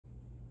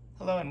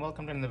Hello and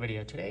welcome to the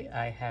video. Today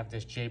I have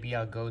this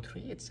JBL Go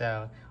 3. It's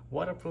a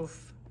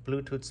waterproof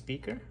Bluetooth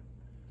speaker.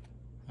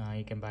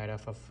 You can buy it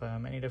off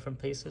of many different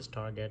places: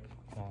 Target,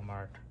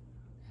 Walmart,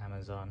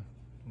 Amazon,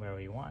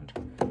 wherever you want.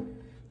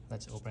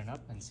 Let's open it up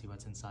and see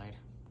what's inside.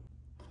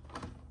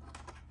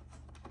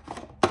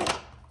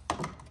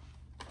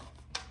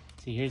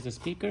 See, here's the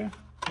speaker.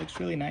 Looks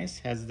really nice.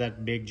 Has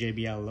that big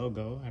JBL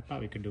logo. I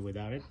probably could do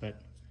without it, but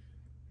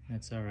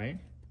that's all right.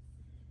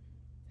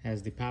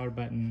 Has the power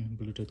button,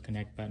 Bluetooth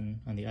connect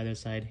button. On the other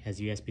side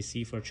has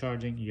USB-C for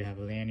charging. You have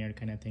a lanyard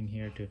kind of thing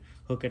here to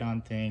hook it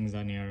on things,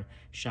 on your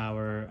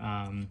shower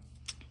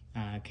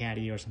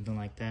caddy or something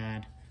like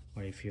that,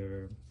 or if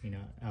you're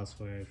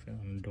elsewhere, if you're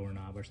on a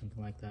doorknob or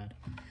something like that.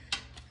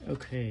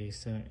 Okay,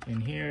 so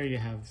in here you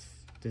have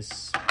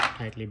this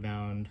tightly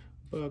bound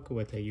book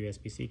with a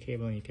USB-C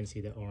cable, and you can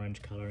see the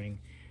orange coloring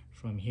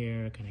from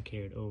here kind of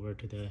carried over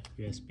to the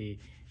USB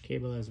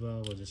cable as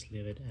well. We'll just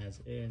leave it as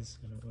is.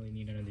 I don't really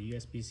need another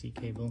USB-C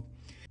cable.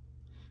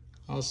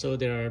 Also,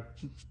 there are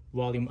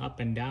volume up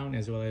and down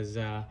as well as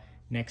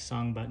next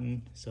song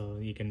button, so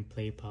you can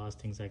play, pause,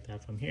 things like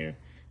that from here.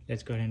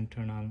 Let's go ahead and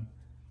turn on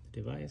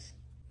the device.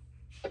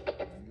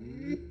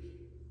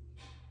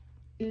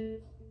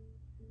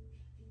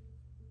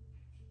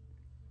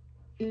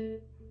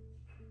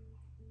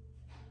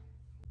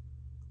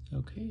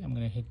 Okay, I'm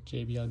gonna hit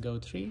JBL Go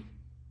 3.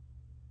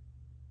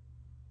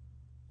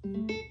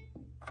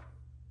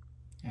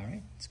 All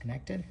right, it's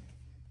connected.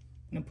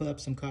 I'm gonna pull up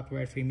some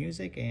copyright-free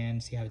music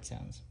and see how it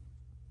sounds.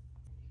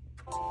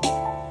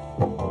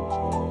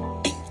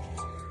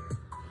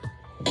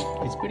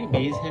 It's pretty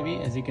bass heavy.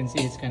 As you can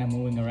see, it's kind of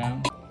moving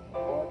around.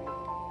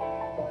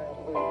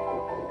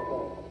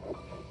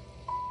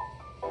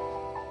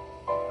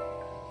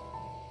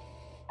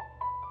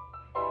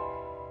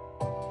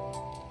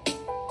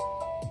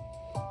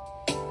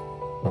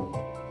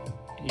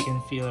 You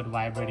can feel it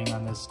vibrating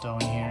on the stone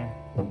here.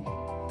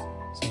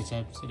 So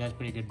it has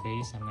pretty good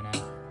bass. I'm gonna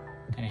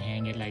kind of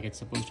hang it like it's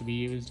supposed to be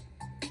used.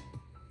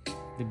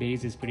 The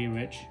bass is pretty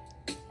rich.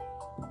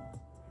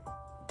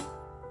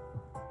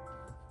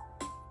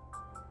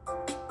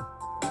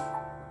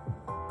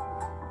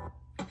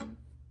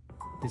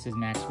 This is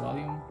max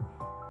volume.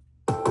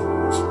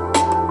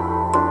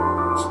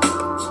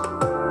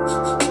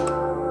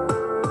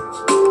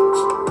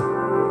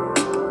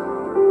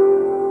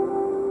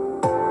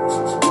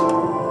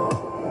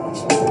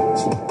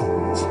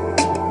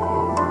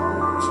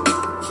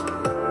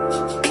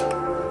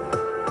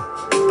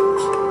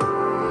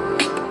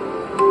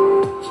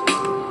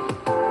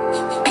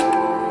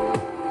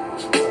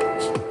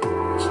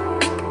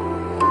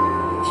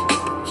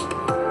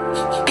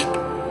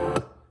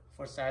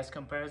 For size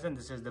comparison,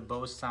 this is the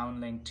Bose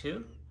SoundLink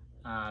 2,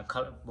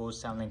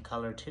 Bose SoundLink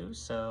Color 2.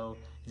 So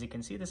as you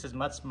can see, this is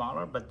much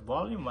smaller, but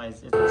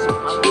volume-wise, it's probably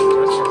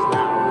just as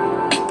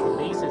loud. The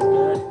bass is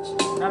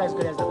good, not as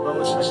good as the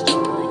Bose, but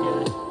still really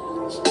good.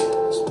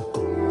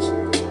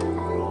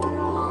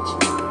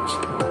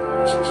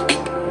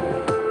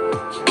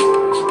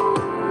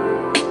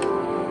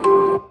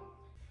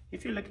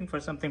 If you're looking for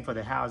something for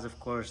the house, of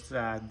course,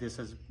 this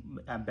is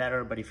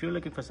better. But if you're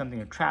looking for something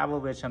to travel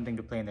with, something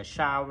to play in the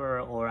shower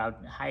or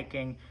out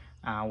hiking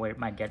where it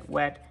might get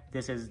wet,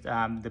 this is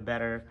the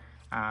better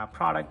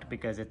product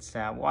because it's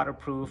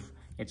waterproof.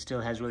 It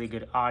still has really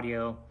good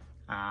audio.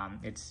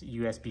 It's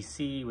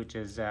USB-C, which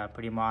is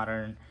pretty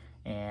modern,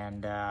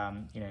 and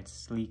it's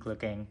sleek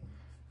looking.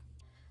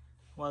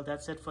 Well,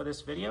 that's it for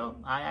this video.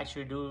 I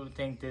actually do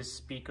think this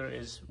speaker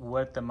is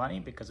worth the money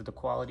because of the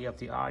quality of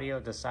the audio,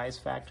 the size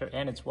factor,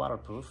 and it's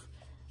waterproof.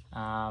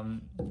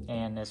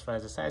 And as far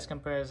as the size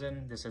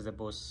comparison, this is the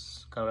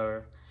Bose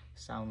Color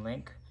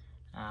SoundLink.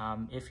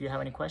 If you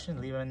have any questions,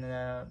 leave them in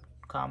the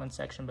comment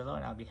section below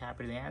and I'll be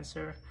happy to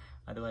answer.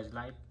 Otherwise,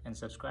 like and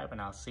subscribe,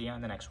 and I'll see you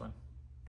on the next one.